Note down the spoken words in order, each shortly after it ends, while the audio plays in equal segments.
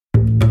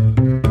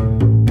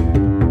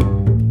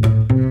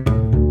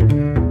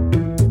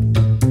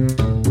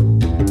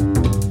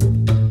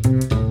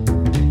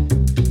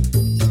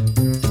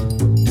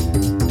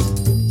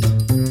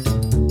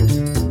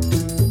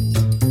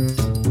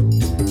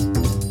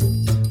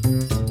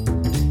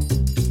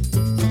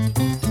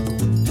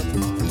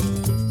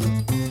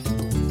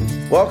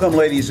Welcome,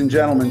 ladies and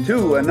gentlemen,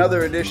 to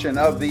another edition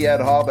of the Ed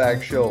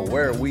Hallback Show,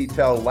 where we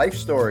tell life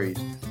stories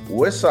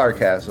with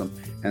sarcasm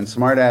and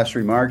smart-ass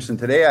remarks. And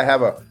today I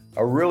have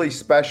a really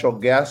special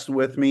guest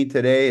with me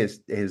today.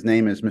 His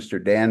name is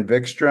Mr. Dan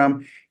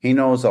Vikstrom. He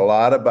knows a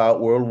lot about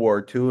World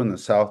War II in the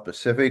South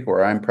Pacific,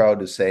 where I'm proud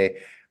to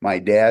say my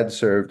dad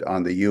served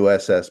on the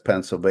USS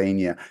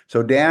Pennsylvania.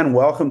 So, Dan,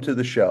 welcome to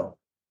the show.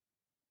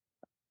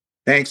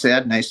 Thanks,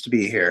 Ed. Nice to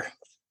be here.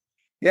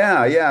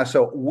 Yeah.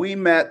 So we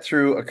met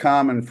through a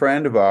common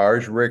friend of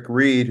ours, Rick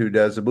Reed, who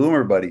does the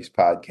Boomer Buddies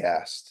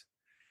podcast.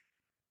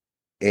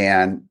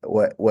 And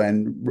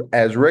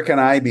as Rick and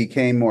I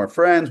became more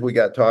friends, we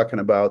got talking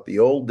about the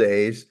old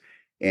days,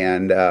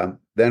 and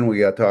then we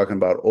got talking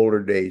about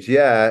older days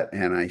yet.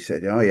 And I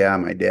said, "Oh yeah,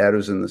 my dad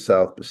was in the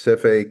South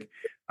Pacific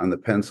on the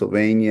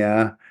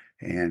Pennsylvania,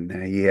 and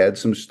he had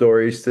some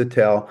stories to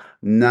tell.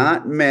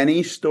 Not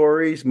many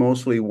stories,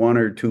 mostly one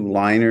or two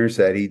liners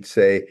that he'd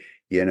say,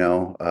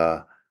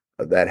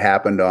 that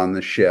happened on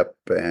the ship,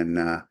 and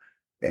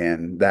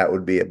that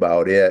would be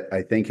about it.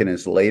 I think in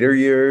his later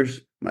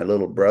years, my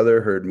little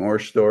brother heard more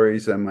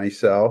stories than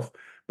myself,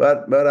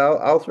 but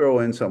I'll throw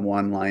in some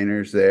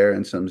one-liners there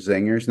and some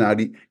zingers. Now,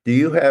 do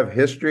you have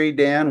history,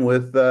 Dan,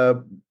 with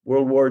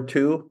World War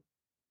II?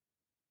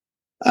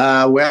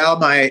 Well,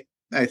 my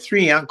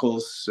three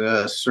uncles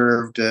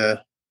served on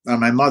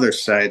my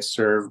mother's side,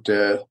 served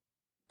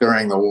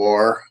during the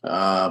war.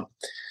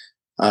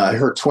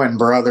 Her twin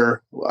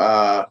brother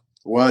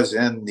was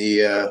in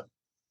the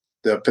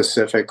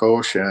Pacific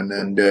Ocean,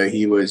 and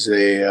he was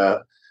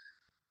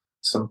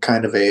some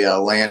kind of a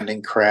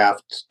landing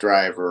craft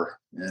driver.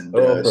 And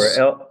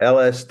for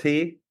LST.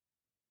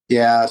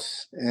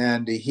 Yes,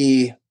 and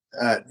he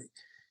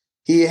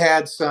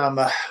had some,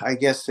 I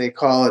guess they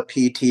call it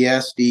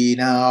PTSD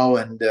now,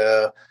 and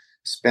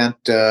spent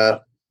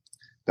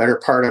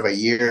better part of a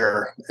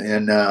year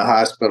in a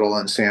hospital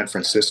in San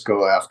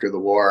Francisco after the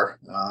war.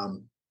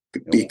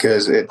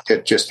 Because it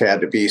just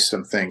had to be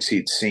some things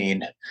he'd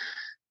seen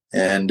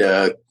and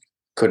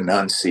couldn't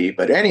unsee.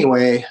 But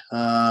anyway,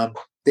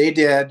 they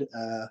did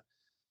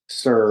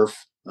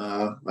serve.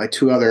 My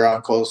two other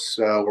uncles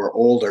were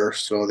older,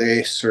 so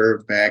they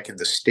served back in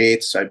the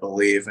States, I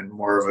believe, in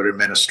more of an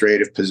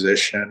administrative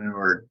position, and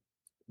were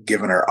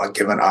given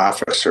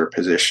officer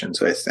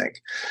positions, I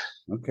think.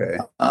 Okay.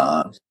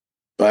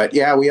 But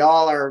yeah, we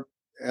all are,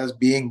 as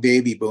being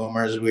baby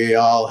boomers, we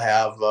all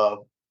have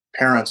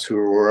parents who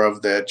were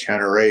of that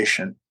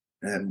generation,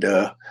 and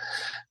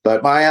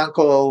but my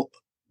uncle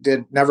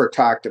never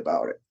talked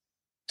about it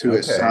to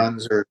his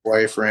sons or his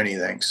wife or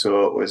anything.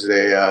 So it was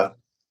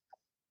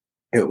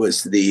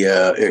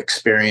the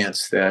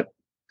experience that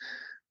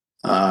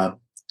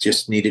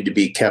just needed to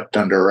be kept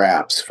under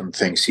wraps from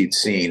things he'd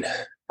seen.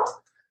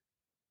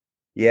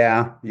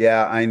 Yeah,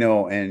 I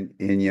know, and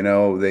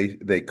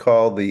they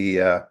call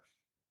the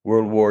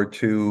World War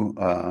II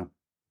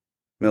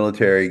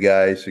military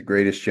guys the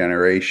greatest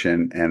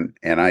generation,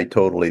 and I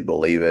totally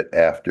believe it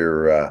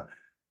after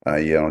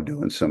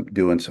doing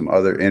some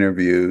other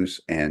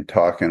interviews and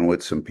talking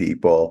with some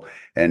people,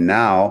 and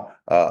now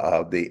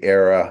the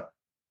era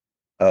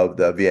of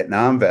the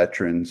Vietnam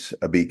veterans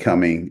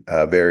becoming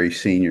very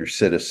senior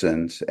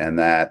citizens, and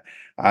that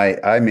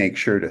I make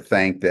sure to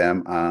thank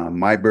them.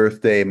 My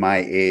birthday,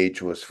 my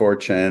age, was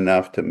fortunate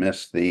enough to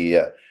miss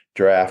the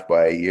draft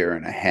by a year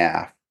and a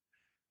half,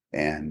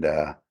 and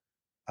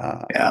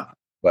yeah.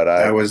 But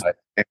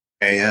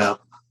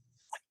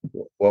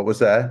what was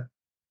that?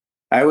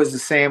 I was the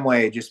same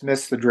way. Just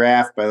missed the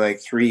draft by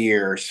like 3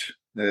 years.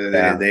 They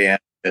ended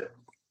it.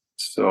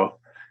 So,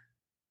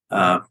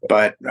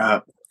 but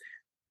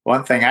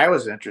one thing I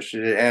was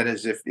interested in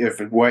is if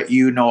what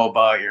you know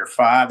about your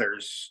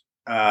father's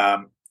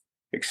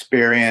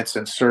experience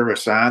and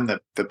service on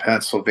the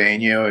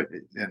Pennsylvania,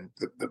 and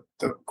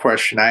the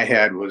question I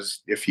had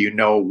was if you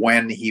know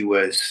when he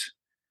was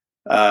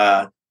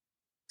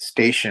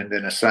stationed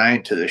and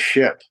assigned to the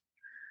ship,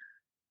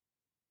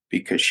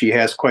 because she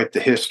has quite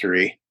the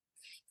history.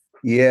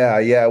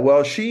 Yeah.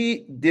 Well,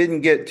 she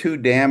didn't get too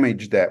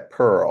damaged at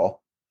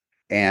Pearl,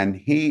 and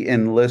he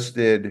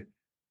enlisted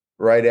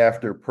right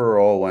after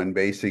Pearl, when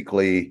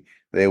basically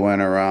they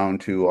went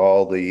around to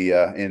all the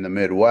in the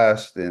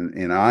Midwest,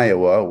 in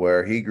Iowa,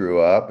 where he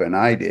grew up and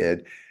I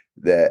did,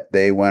 that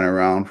they went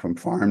around from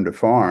farm to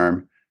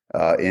farm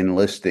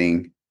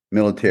enlisting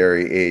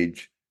military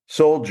age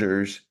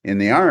soldiers in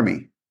the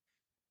Army.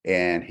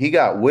 And he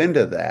got wind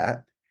of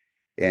that,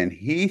 and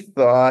he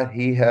thought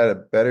he had a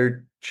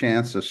better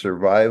chance of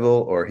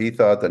survival, or he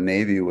thought the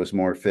Navy was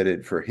more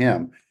fitted for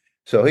him.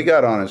 So he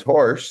got on his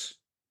horse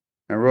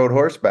and rode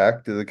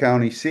horseback to the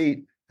county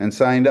seat and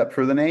signed up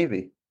for the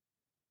Navy.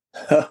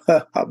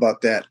 How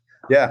about that?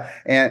 Yeah.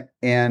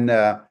 And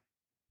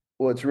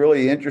what's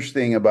really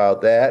interesting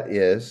about that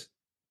is,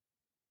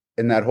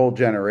 in that whole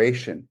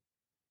generation,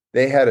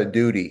 they had a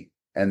duty,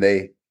 and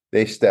they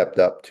stepped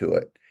up to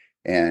it.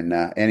 And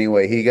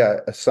anyway, he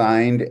got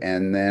assigned,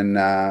 and then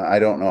I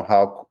don't know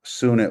how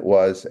soon it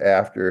was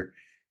after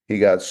he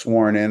got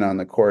sworn in on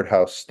the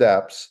courthouse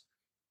steps.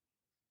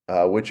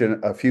 which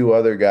a few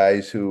other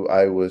guys who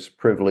I was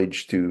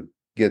privileged to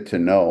get to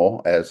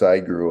know as I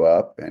grew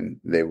up, and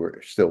they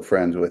were still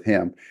friends with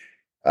him.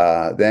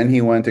 Then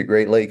he went to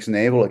Great Lakes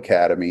Naval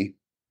Academy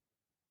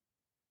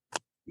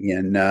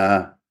in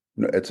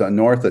it's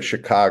north of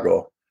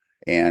Chicago,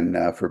 and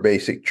for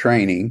basic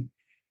training,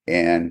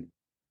 and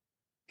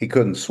he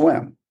couldn't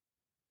swim.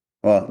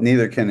 Well,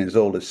 neither can his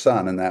oldest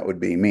son, and that would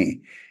be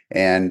me.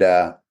 And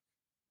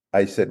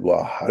I said,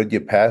 "Well, how did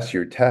you pass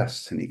your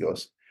tests?" And he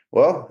goes,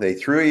 "Well, they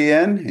threw you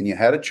in and you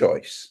had a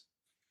choice."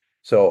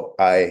 So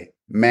I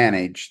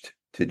managed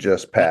to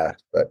just pass,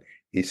 but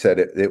he said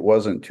it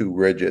wasn't too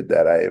rigid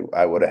that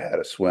I would have had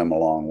to swim a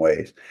long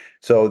ways.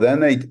 So then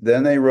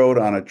they rode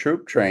on a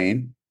troop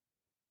train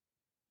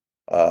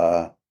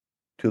to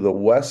the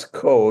West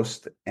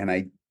Coast, and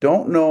I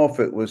don't know if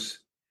it was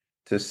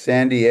to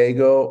San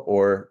Diego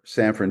or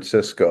San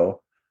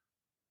Francisco.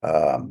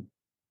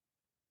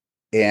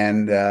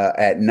 And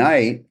at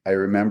night, I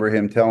remember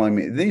him telling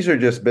me, these are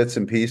just bits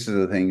and pieces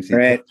of things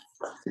Right.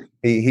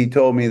 he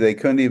told me they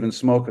couldn't even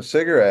smoke a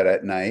cigarette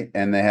at night,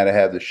 and they had to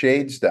have the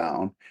shades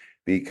down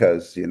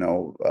because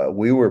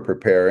we were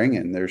preparing,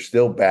 and there's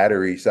still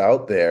batteries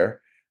out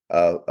there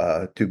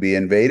to be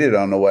invaded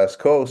on the West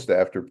Coast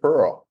after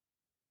Pearl,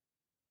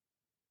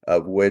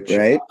 of which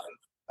Right.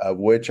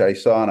 I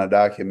saw in a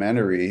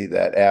documentary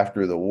that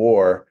after the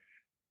war,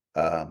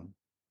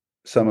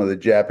 some of the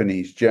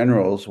Japanese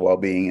generals, while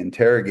being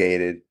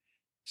interrogated,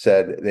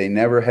 said they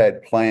never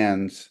had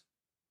plans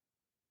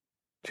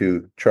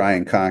to try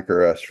and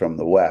conquer us from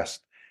the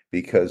West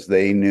because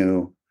they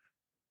knew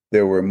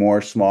there were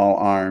more small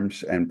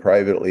arms and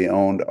privately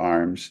owned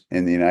arms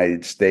in the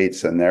United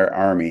States than their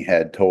army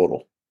had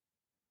total.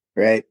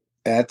 Right.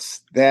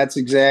 That's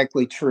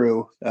exactly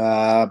true.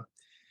 The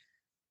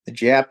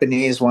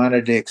Japanese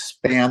wanted to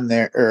expand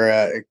their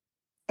or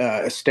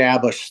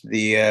establish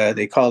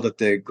they called it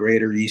the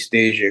Greater East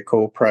Asia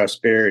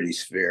Co-Prosperity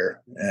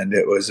Sphere, and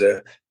it was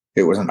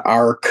an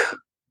arc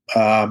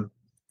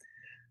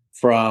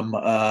from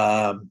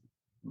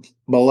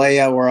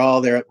Malaya, where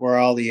all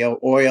the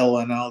oil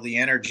and all the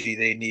energy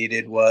they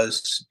needed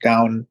was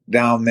down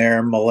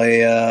there,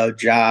 Malaya,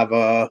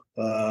 Java,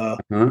 uh,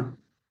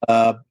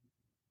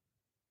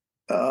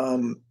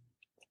 um,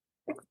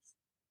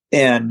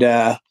 and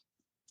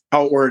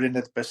outward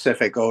into the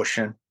Pacific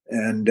Ocean,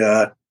 and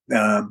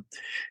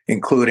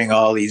including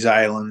all these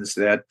islands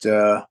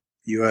that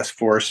U.S.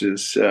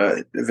 forces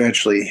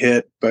eventually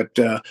hit. But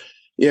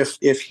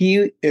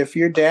if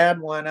your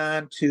dad went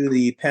on to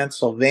the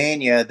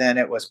Pennsylvania, then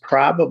it was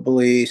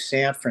probably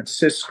San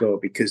Francisco,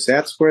 because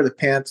that's where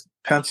the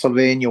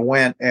Pennsylvania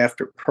went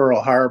after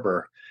Pearl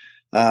Harbor.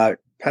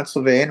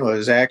 Pennsylvania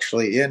was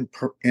actually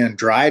in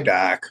dry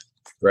dock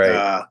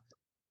Right.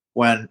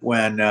 when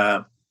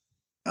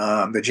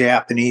the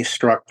Japanese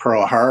struck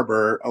Pearl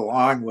Harbor,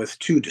 along with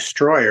two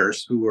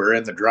destroyers who were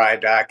in the dry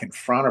dock in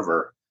front of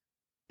her.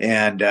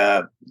 And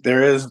there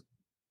was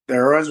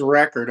a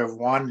record of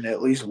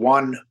at least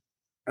one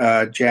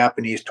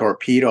Japanese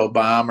torpedo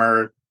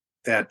bomber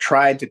that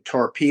tried to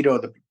torpedo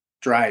the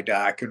dry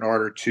dock in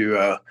order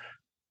to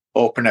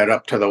open it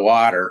up to the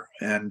water,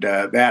 and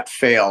that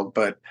failed.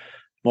 But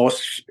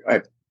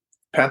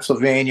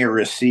Pennsylvania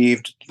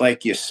received,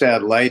 like you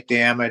said, light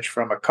damage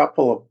from a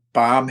couple of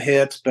bomb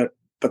hits, but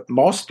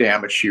most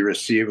damage she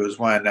received was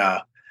when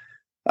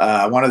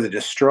one of the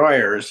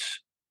destroyers,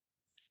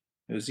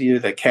 it was either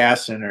the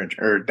Cassin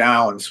or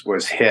Downs,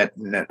 was hit,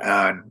 and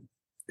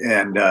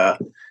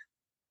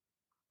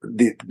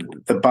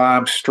the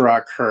bomb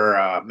struck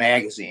her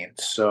magazine,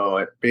 so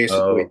it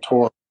basically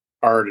tore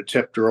apart, it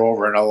tipped her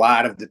over, and a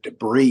lot of the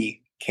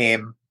debris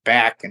came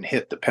back and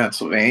hit the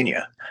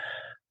Pennsylvania.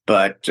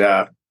 But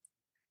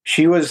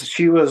she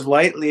was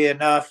lightly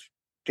enough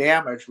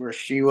damaged where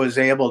she was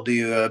able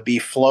to be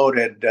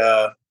floated.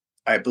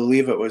 I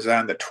believe it was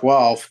on the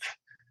 12th,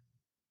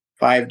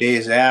 5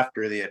 days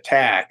after the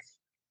attack.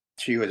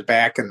 She was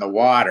back in the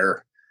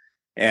water,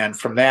 and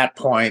from that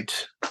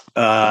point,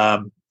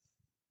 a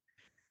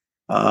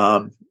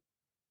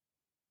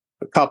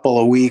couple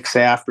of weeks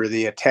after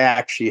the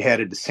attack, she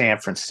headed to San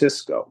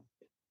Francisco,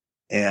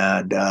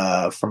 and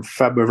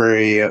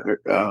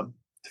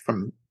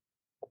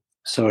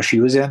so she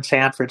was in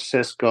San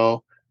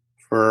Francisco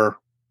for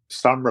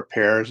some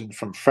repairs, and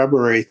from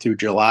February through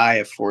July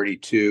of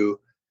 42,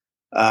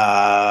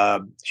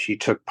 she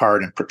took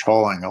part in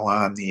patrolling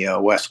along the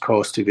west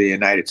coast of the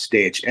United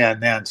States,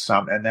 and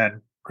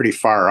then pretty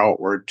far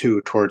outward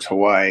too, towards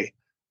Hawaii.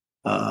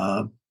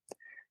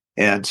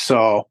 And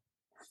so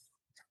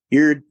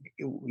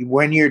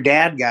when your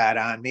dad got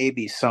on,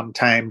 maybe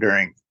sometime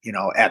during,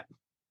 at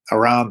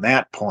around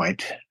that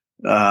point,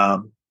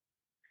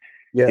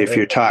 if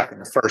you're talking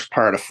the first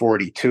part of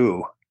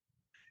 42.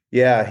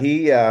 Yeah,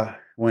 he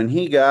when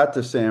he got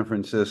to San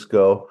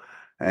Francisco,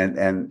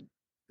 and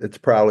it's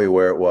probably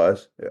where it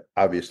was.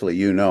 Obviously,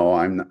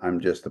 I'm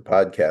just a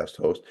podcast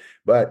host,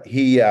 but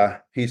he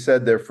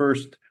said their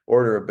first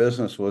order of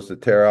business was to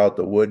tear out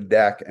the wood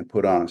deck and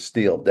put on a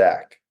steel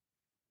deck.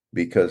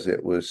 because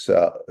it was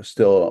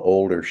still an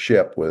older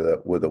ship with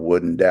a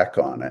wooden deck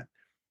on it.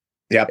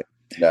 Yep.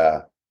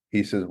 And,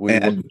 he says we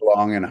And looked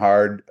long and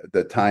hard.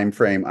 The time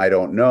frame I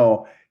don't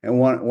know. And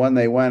when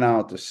they went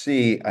out to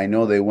sea, I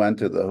know they went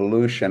to the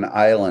Aleutian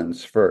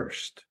Islands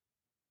first,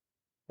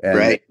 and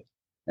right.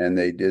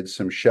 they did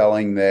some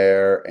shelling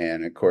there.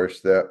 And of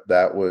course,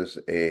 that was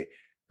a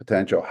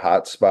potential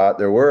hot spot.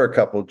 There were a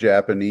couple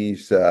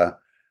Japanese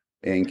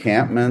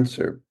encampments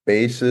or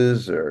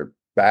bases or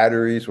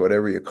batteries,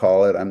 whatever you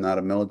call it. I'm not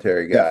a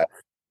military Yep. guy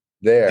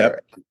there,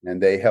 Yep.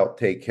 and they helped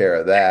take care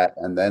of that.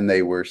 And then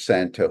they were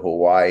sent to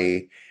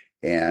Hawaii,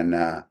 and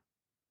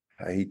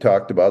he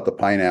talked about the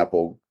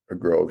pineapple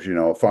groves.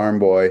 A farm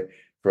boy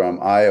from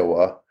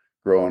Iowa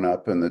growing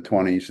up in the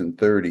 20s and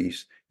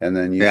 30s, and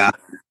then you Yeah.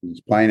 see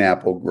these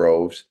pineapple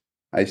groves.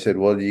 I said,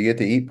 "Well, do you get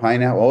to eat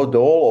pineapple?" Oh,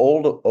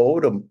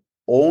 Dole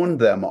owned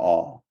them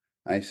all.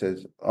 I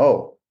says,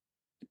 "Oh,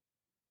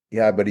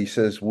 yeah," but he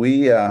says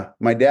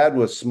my dad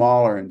was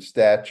smaller in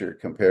stature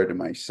compared to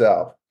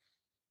myself.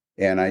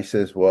 And I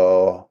says,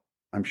 "Well,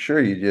 I'm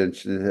sure you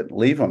just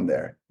leave them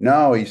there."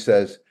 No, he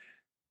says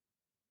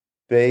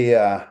they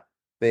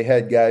they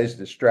had guys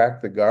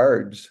distract the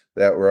guards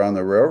that were on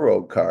the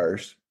railroad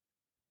cars,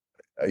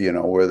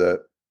 where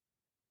the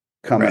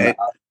coming Right.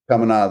 out,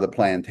 coming out of the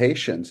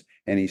plantations.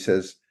 And he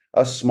says,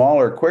 us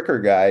smaller, quicker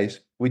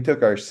guys, we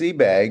took our sea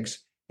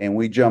bags and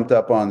we jumped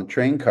up on the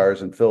train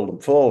cars and filled them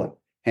full and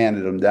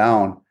handed them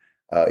down,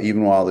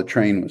 even while the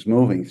train was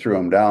moving, threw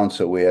them down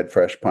so we had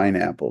fresh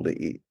pineapple to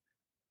eat.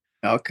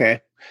 Okay.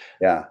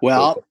 Yeah. So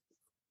Well,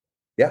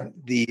 yeah.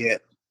 the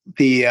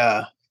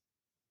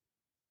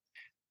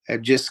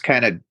I'm just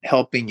kind of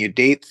helping you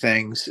date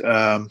things.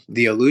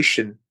 The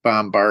Aleutian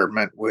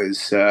bombardment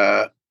was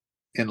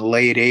in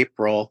late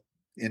April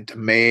into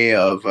May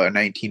of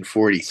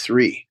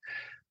 1943,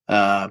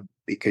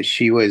 because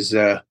she was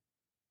that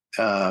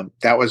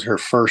was her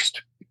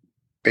first,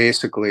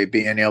 basically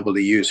being able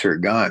to use her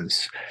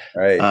guns.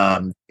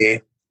 Right.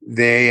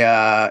 They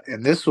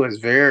and this was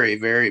very,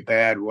 very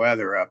bad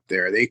weather up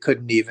there. They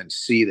couldn't even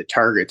see the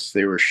targets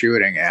they were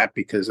shooting at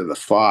because of the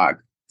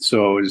fog.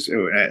 So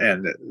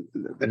and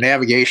the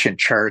navigation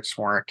charts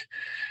weren't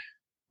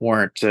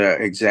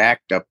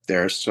exact up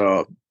there.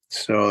 So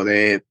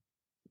they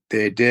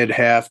did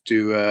have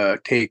to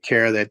take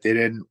care that they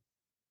didn't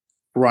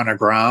run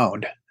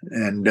aground.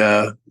 And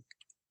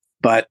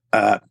but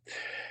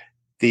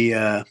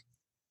the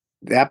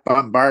that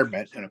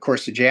bombardment, and of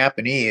course the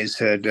Japanese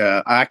had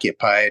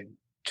occupied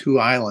two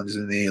islands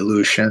in the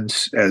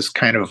Aleutians as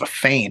kind of a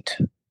feint,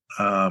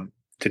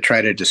 to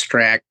try to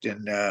distract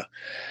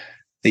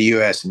the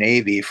U.S.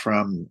 Navy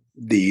from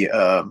the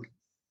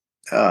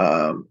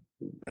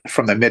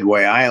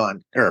Midway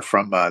Island, or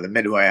from the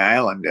Midway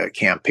Island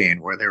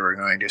campaign, where they were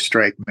going to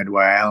strike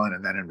Midway Island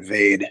and then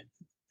invade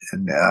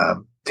and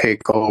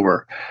take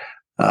over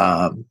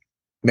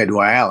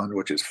Midway Island,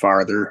 which is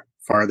farther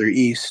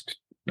east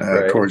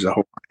Right. towards the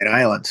Hawaiian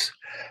Islands.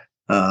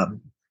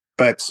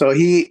 But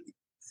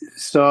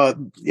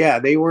yeah,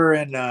 they were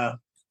in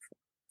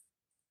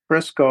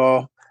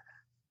Frisco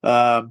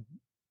um,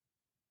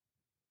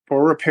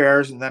 for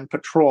repairs and then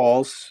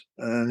patrols,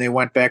 and they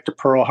went back to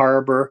Pearl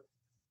Harbor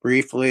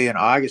briefly in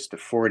August of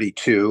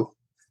 42,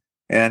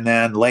 and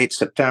then late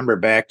September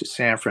back to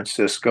San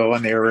Francisco,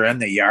 and they were in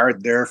the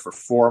yard there for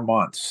 4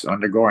 months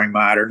undergoing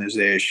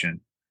modernization.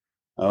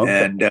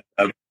 Okay. And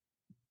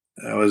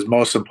it was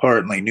most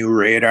importantly new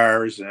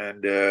radars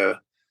and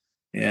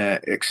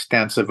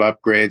extensive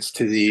upgrades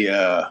to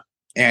the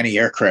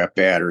anti-aircraft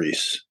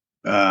batteries,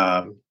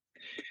 and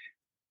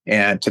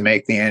to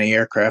make the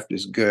anti-aircraft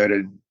as good.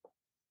 And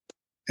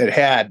it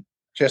had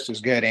just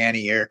as good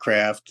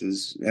anti-aircraft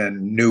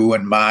and new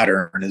and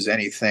modern as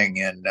anything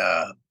in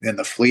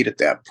the fleet at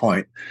that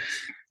point.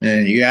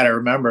 And you got to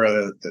remember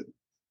that the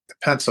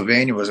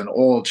Pennsylvania was an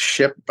old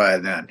ship by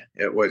then.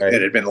 Right.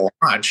 It had been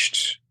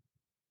launched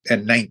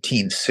in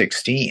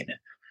 1916,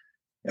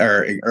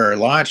 or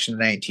launched in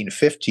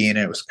 1915. And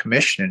it was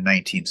commissioned in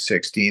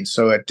 1916.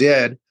 So it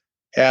did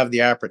have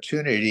the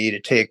opportunity to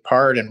take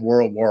part in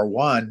World War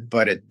One,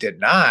 but it did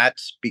not,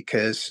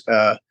 because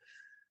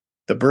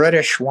the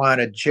British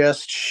wanted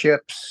just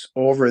ships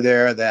over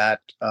there that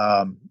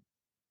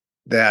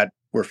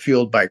were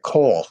fueled by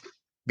coal,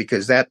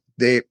 because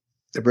the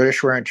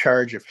British were in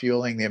charge of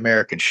fueling the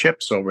American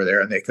ships over there,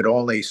 and they could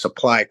only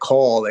supply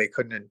coal. They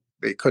couldn't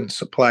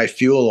supply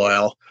fuel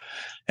oil.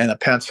 And the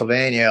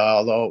Pennsylvania,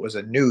 although it was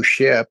a new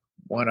ship,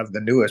 one of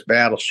the newest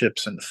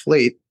battleships in the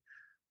fleet,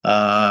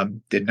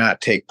 did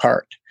not take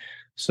part.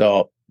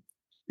 So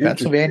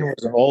Pennsylvania Interesting.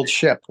 was an old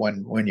ship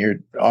when you're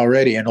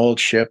already an old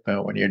ship,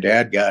 and when your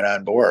dad got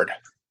on board.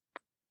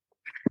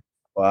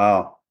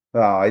 Wow.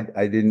 Wow.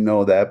 I didn't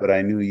know that, but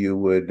I knew you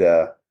would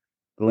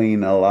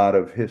glean a lot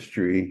of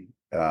history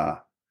to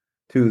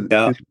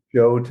Yeah. the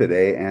show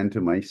today and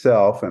to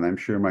myself. And I'm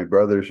sure my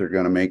brothers are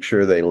going to make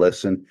sure they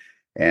listen,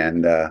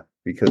 and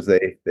because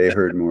they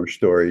heard more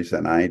stories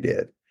than I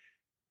did.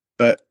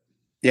 But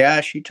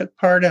yeah, she took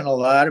part in a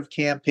lot of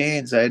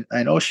campaigns. I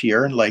know she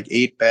earned like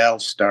 8 battle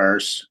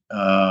stars.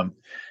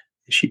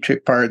 she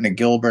took part in the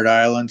Gilbert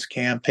Islands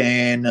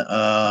campaign,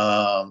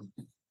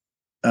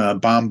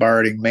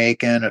 bombarding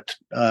Macon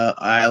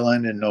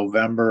Island in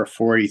November of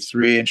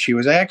 43, and she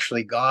was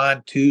actually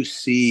gone to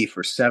sea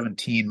for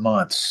 17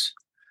 months,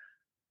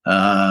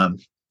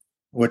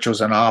 which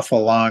was an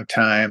awful long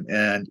time.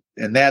 And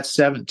in that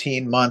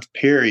 17-month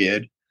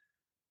period,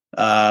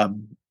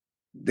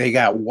 they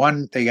got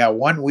one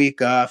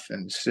week off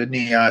in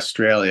Sydney,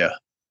 Australia,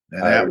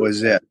 and that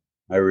was it.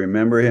 I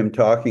remember him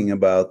talking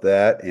about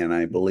that, and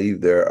I believe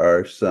there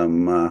are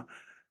some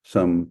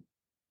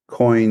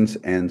coins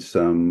and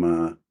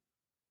some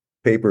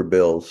paper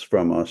bills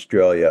from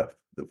Australia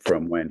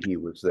from when he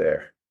was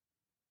there.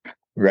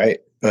 Right.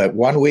 But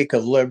 1 week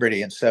of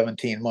liberty in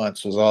 17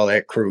 months was all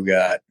that crew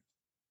got.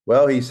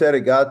 Well, he said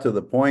it got to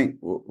the point,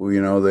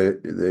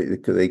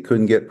 they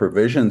couldn't get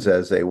provisions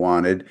as they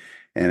wanted,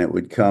 and it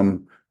would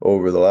come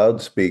over the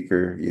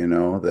loudspeaker,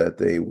 that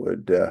they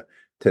would,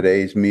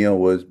 today's meal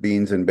was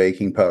beans and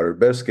baking powder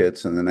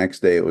biscuits, and the next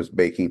day it was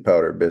baking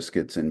powder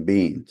biscuits and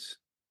beans.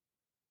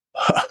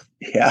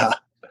 Yeah.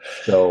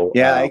 So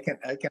yeah, I can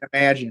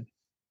imagine.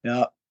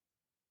 Yeah.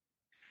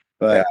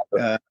 But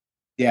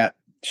yeah,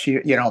 she,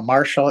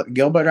 Marshall,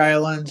 Gilbert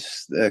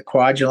Islands, the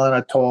Kwajalein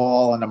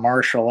Atoll, and the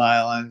Marshall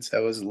Islands.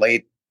 That was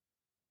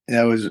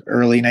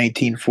early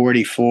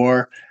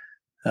 1944.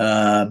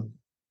 And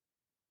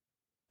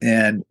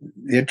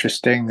the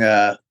interesting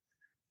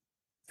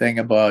thing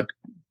about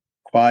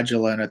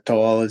Kwajalein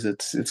Atoll is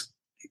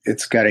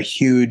it's got a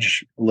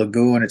huge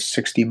lagoon. It's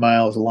 60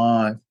 miles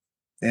long,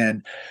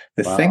 and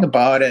the thing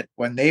about it,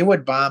 when they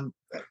would bomb,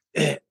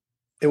 it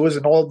was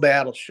an old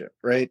battleship,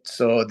 right?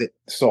 So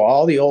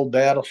all the old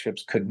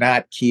battleships could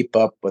not keep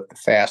up with the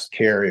fast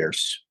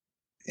carriers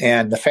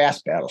and the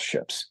fast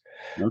battleships.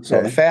 Okay.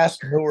 So the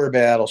fast newer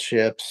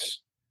battleships,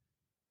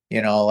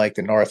 like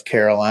the North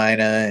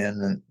Carolina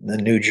and the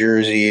New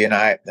Jersey and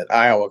the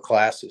Iowa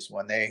classes,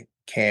 when they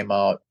came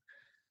out,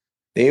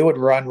 they would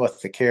run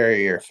with the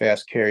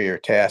fast carrier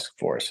task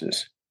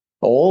forces.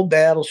 Old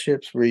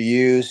battleships were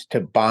used to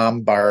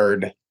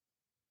bombard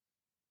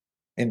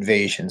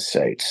invasion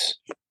sites.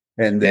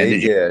 And they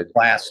did.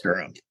 Plaster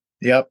them.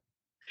 Yep.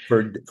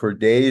 For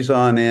days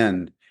on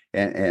end.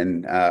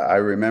 And I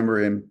remember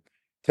him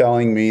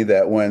telling me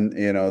that when,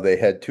 they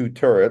had two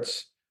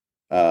turrets,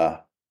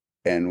 what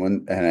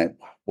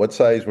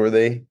size were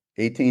they?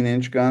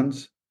 18-inch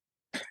guns?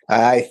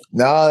 I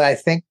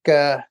think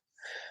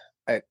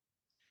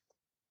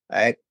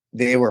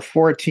they were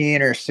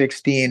 14 or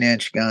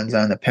 16-inch guns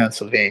on the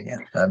Pennsylvania.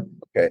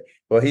 Okay.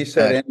 Well, he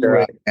said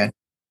anyway,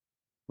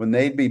 when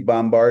they'd be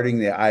bombarding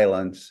the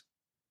islands,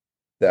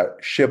 that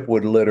ship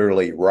would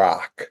literally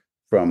rock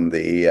from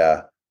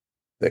the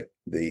what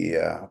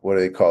do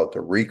they call it?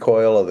 The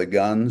recoil of the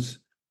guns.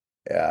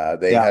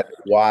 They had to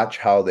watch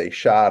how they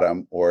shot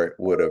them, or it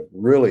would have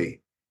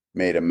really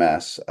made a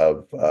mess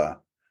of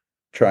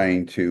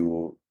trying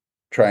to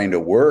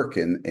work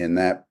in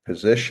that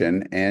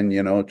position,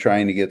 and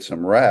trying to get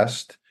some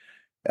rest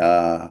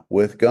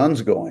with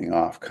guns going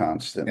off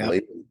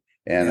constantly.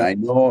 And I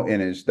know in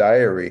his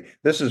diary,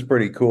 this is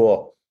pretty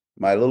cool.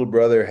 My little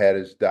brother had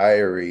his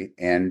diary,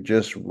 and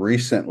just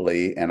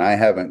recently, and I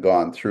haven't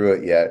gone through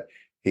it yet,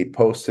 he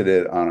posted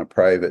it on a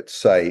private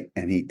site,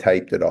 and he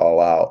typed it all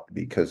out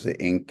because the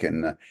ink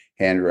and the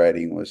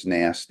handwriting was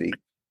nasty.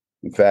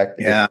 In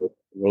fact,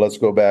 let's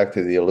go back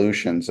to the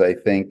Aleutians. I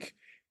think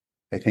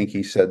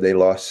he said they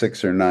lost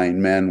 6 or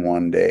 9 men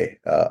one day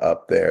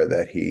up there,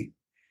 that he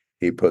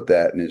put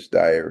that in his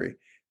diary.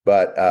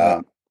 But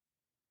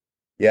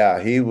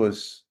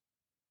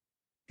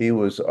he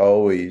was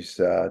always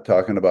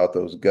talking about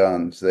those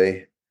guns.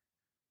 They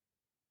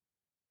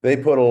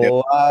put a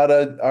lot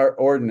of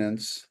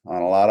ordnance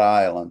on a lot of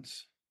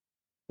islands.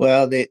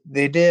 Well, they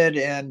did,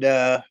 and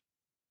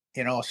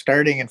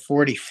starting in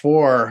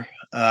 44,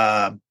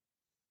 the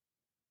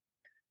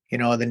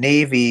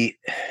Navy.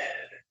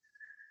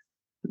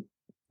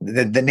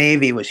 The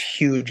Navy was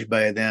huge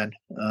by then.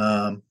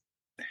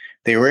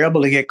 They were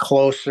able to get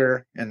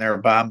closer in their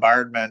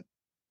bombardment,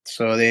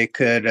 so they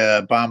could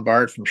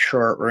bombard from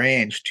short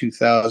range,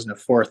 2,000 to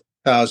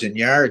 4,000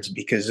 yards,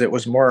 because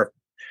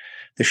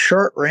the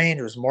short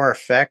range was more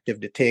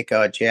effective to take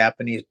out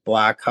Japanese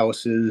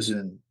blockhouses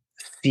and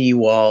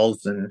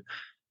seawalls and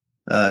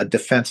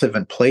defensive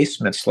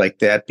emplacements like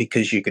that,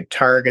 because you could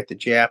target the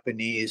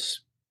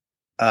Japanese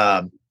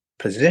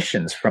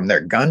positions from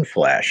their gun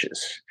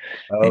flashes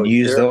and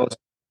use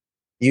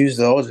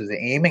those as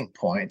aiming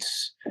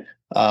points.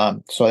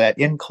 So that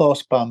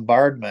in-close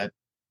bombardment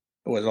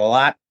was a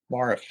lot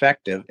more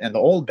effective. And the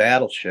old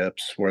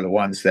battleships were the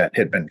ones that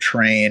had been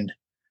trained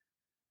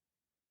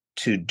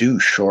to do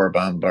shore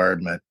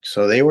bombardment.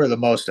 So they were the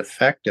most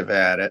effective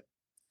at it.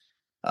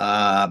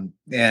 And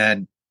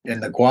in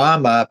the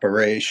Guam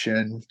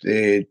operation,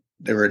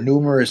 there were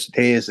numerous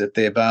days that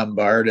they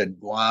bombarded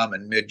Guam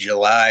in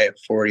mid-July of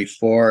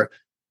 44,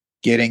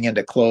 getting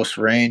into close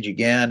range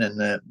again.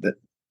 And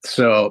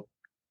so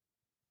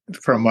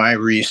from my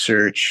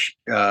research,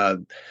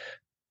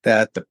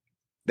 that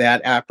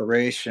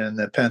operation,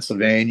 the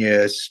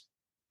Pennsylvania,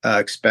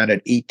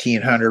 expended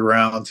 1,800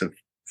 rounds of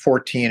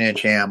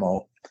 14-inch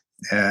ammo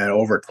and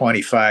over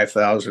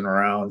 25,000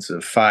 rounds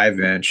of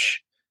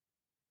 5-inch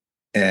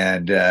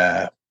and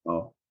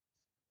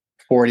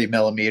 40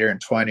 millimeter and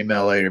 20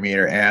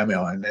 millimeter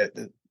ammo.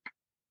 And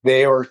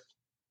they were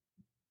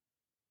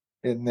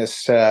in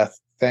this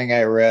thing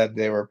I read.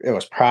 It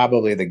was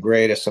probably the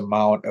greatest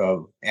amount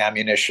of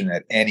ammunition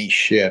that any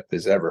ship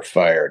has ever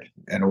fired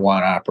in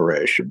one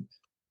operation,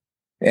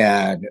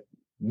 and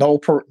no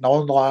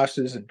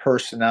losses in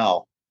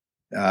personnel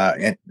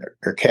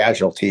or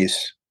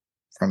casualties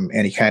from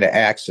any kind of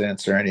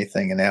accidents or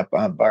anything in that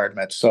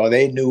bombardment. So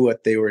they knew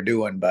what they were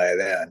doing by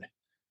then,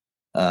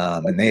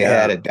 and they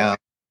had it down.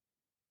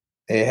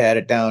 They had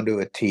it down to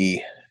a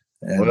T.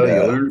 And,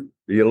 well,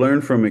 you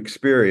learn from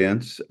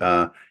experience.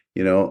 I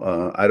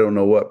don't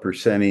know what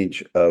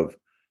percentage of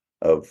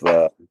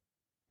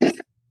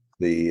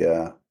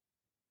the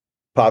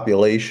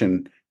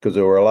population, because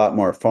there were a lot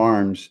more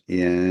farms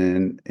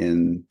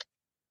in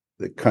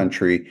the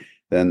country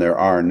than there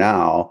are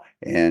now,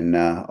 and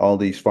all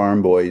these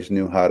farm boys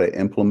knew how to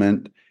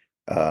implement,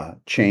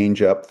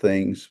 change up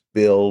things,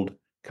 build,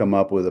 come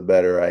up with a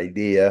better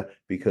idea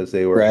because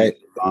they were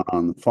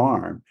on the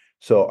farm.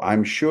 So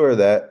I'm sure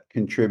that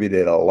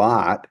contributed a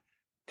lot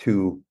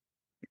to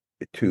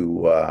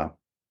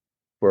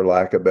for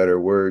lack of better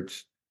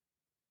words,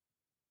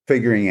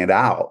 figuring it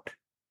out.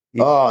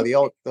 Oh, the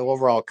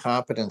overall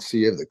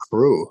competency of the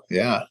crew.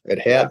 Yeah, it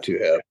had to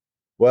have.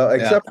 Well,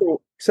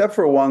 except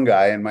for one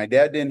guy, and my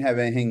dad didn't have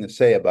anything to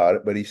say about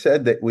it, but he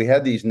said that we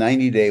had these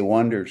 90-day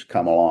wonders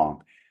come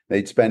along.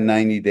 They'd spend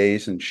 90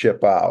 days and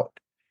ship out.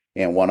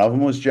 And one of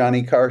them was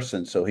Johnny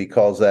Carson, so he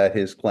calls that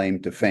his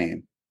claim to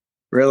fame.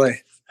 Really?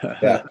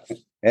 Yeah.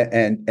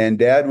 And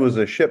Dad was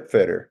a ship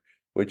fitter,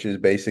 which is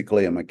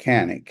basically a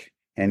mechanic.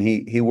 And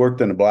he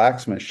worked in a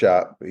blacksmith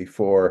shop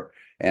before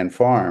and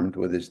farmed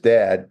with his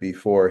dad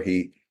before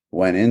he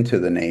went into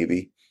the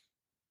Navy.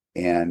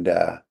 And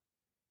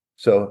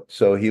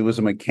so he was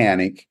a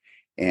mechanic,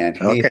 and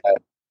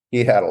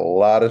he had a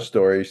lot of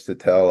stories to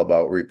tell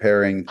about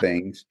repairing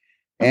things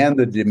and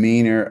the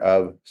demeanor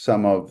of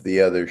some of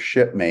the other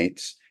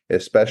shipmates,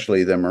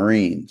 especially the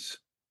Marines.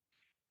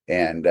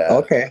 And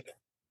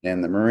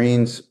and the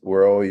Marines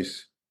were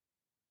always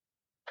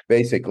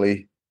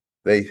basically,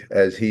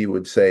 as he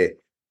would say,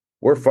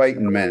 we're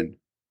fighting men.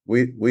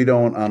 We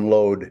don't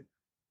unload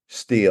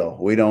steel.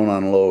 We don't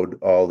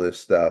unload all this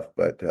stuff.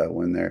 But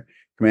when their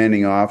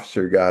commanding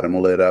officer got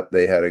them lit up,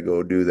 they had to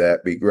go do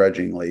that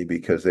begrudgingly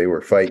because they were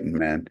fighting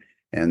men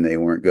and they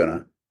weren't going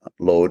to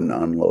load and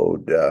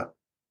unload.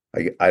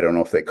 I don't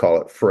know if they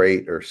call it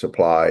freight or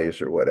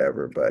supplies or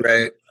whatever,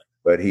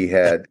 but he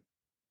had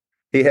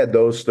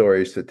those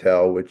stories to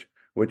tell,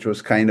 which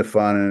was kind of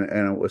fun.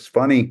 And it was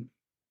funny.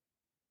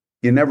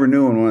 You never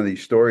knew when one of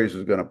these stories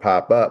was going to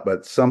pop up,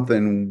 but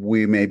something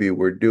we maybe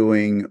were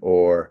doing,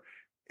 or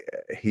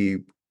he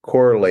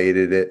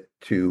correlated it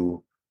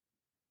to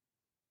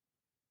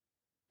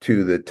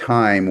the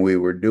time we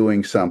were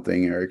doing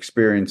something or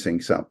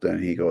experiencing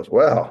something. He goes,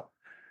 well,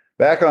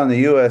 back on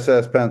the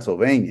USS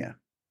Pennsylvania.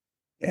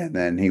 And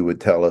then he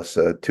would tell us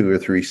a 2 or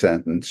 3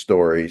 sentence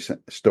story,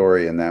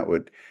 and that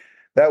would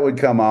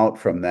come out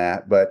from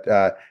that. But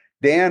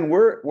Dan,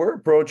 we're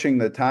approaching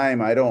the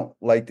time. I don't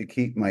like to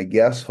keep my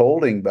guests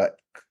holding, but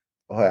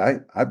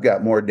I've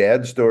got more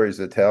dad stories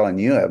to tell,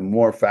 and you have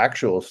more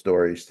factual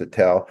stories to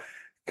tell,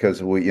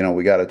 because we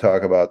got to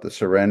talk about the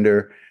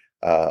surrender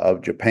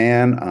of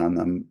Japan on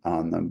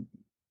the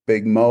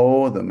Big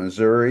Mo, the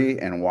Missouri,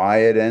 and why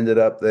it ended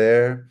up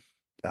there.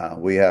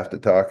 We have to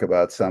talk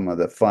about some of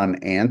the fun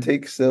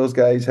antics those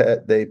guys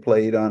had. They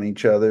played on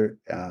each other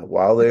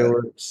while they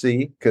were at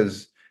sea,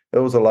 because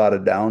there was a lot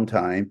of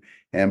downtime,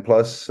 and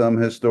plus some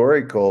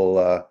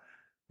historical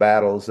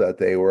battles that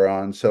they were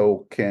on.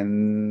 So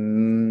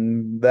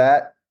can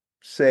that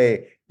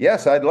say,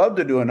 yes, I'd love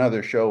to do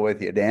another show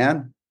with you,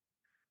 Dan?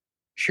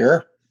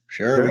 Sure.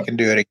 We can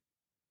do it again.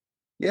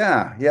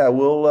 Yeah.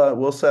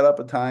 We'll set up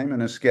a time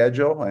and a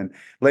schedule. And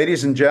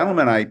ladies and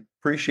gentlemen, I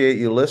appreciate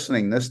you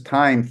listening. This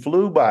time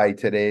flew by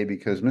today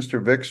because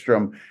Mr.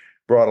 Vikstrom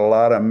brought a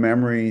lot of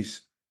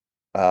memories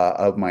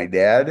of my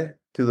dad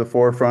to the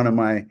forefront of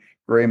my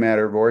gray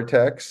matter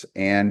vortex,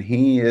 and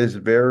he is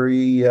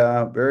very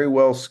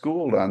well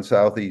schooled on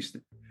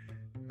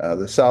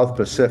the South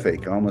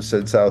Pacific. I almost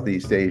said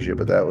Southeast Asia,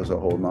 but that was a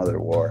whole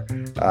nother war.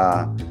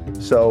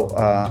 So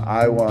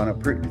I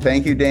want to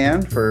thank you,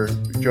 Dan, for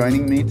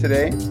joining me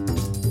today.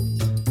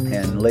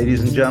 And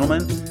ladies and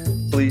gentlemen,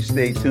 please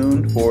stay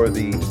tuned for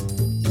the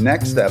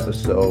next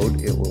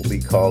episode. It will be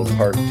called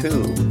Part 2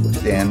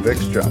 with Dan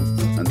Vikstrom.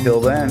 Until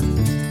then,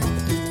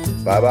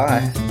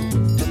 bye-bye.